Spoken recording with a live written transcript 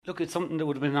Look, it's something that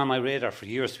would have been on my radar for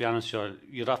years, to be honest.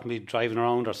 You'd often be driving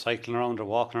around or cycling around or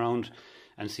walking around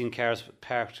and seeing cars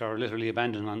parked or literally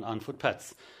abandoned on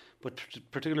footpaths. But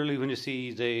particularly when you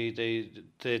see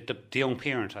the young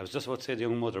parent, I was just about to say the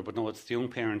young mother, but no, it's the young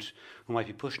parent who might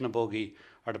be pushing a buggy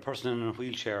or the person in a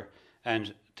wheelchair,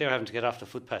 and they're having to get off the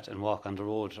footpath and walk on the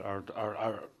road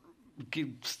or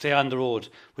stay on the road,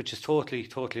 which is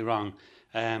totally wrong.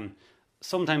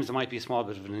 Sometimes there might be a small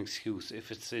bit of an excuse if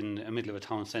it's in the middle of a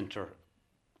town centre,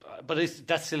 but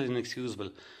that's still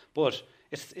inexcusable. But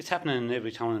it's happening in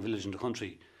every town and village in the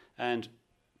country, and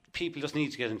people just need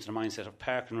to get into the mindset of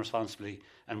parking responsibly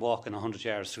and walking 100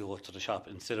 yards to go to the shop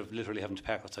instead of literally having to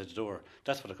park outside the door.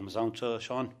 That's what it comes down to,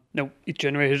 Sean. Now, it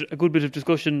generated a good bit of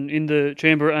discussion in the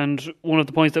Chamber, and one of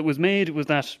the points that was made was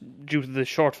that due to the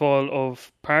shortfall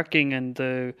of parking and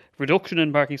the reduction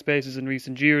in parking spaces in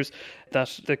recent years,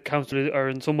 that the council are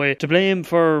in some way to blame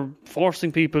for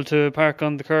forcing people to park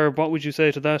on the curb. What would you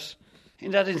say to that?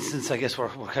 In that instance, I guess we're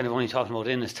kind of only talking about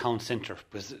Ennis town centre,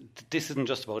 because this isn't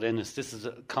just about Ennis. This is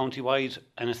county-wide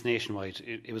and it's nationwide.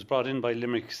 It was brought in by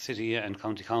Limerick City and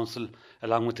County Council,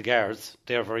 along with the guards.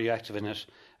 They're very active in it.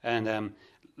 And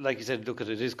like you said, look, it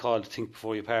is called Think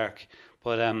Before You Park.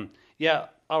 But yeah,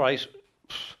 all right.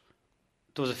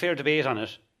 There was a fair debate on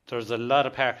it. There's a lot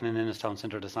of parking in Ennis town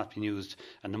centre that's not been used,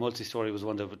 and the multi-storey was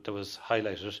one that was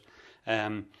highlighted.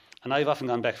 And I've often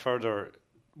gone back further.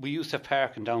 We used to have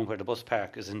parking down where the bus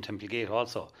park is in Temple Gate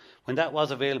also. When that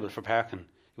was available for parking, it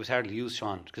was hardly used,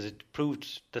 Sean, because it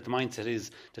proved that the mindset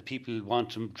is that people want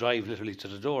to drive literally to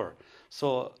the door.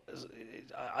 So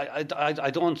I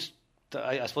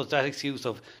suppose that excuse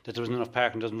of that there wasn't enough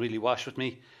parking doesn't really wash with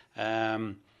me.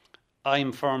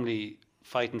 I'm firmly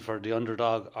fighting for the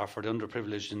underdog or for the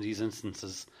underprivileged in these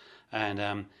instances,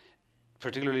 and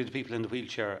particularly the people in the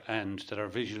wheelchair and that are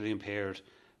visually impaired.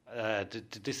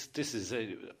 This is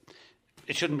it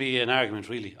shouldn't be an argument,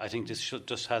 really. I think this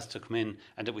just has to come in,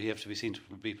 and that we have to be seen to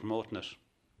be promoting it.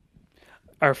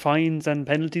 Are fines and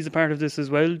penalties a part of this as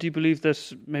well? Do you believe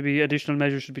that maybe additional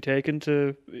measures should be taken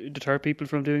to deter people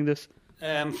from doing this?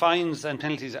 Fines and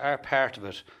penalties are part of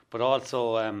it, but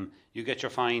also you get your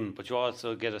fine, but you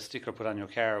also get a sticker put on your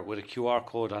car with a QR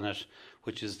code on it,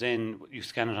 which is then you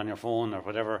scan it on your phone or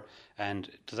whatever, and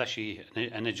there's actually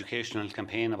an educational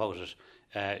campaign about it.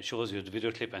 It shows you the video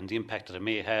clip and the impact that it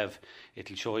may have.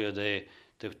 It'll show you the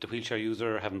wheelchair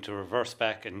user having to reverse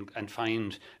back and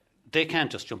find. They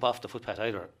can't just jump off the footpath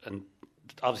either, and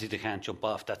obviously they can't jump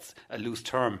off, that's a loose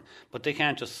term, but they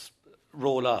can't just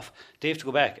roll off. They have to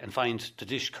go back and find the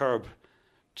dish curb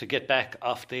to get back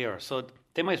off there. So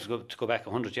they might have to go back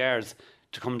 100 yards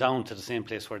to come down to the same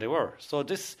place where they were. So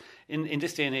this, in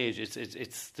this day and age, I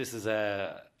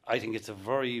think it's a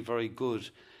very, very good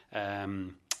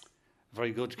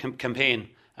campaign,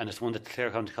 and it's one that the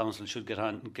Clare County Council should get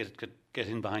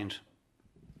in behind.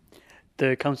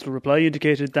 The council reply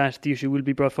indicated that the issue will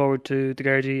be brought forward to the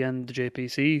Gardaí and the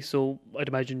JPC, so I'd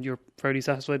imagine you're fairly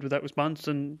satisfied with that response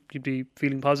and you'd be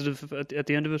feeling positive at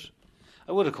the end of it?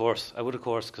 I would, of course,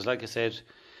 because like I said,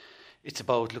 it's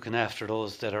about looking after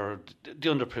those that are the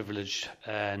underprivileged,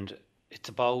 and it's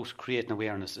about creating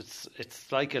awareness.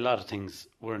 It's like a lot of things.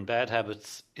 We're in bad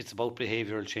habits. It's about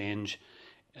behavioural change.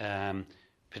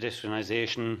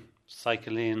 Pedestrianisation,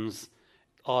 cycle lanes,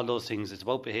 all those things. It's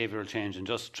about behavioural change and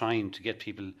just trying to get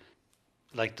people,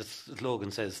 like the slogan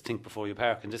says, think before you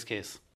park in this case.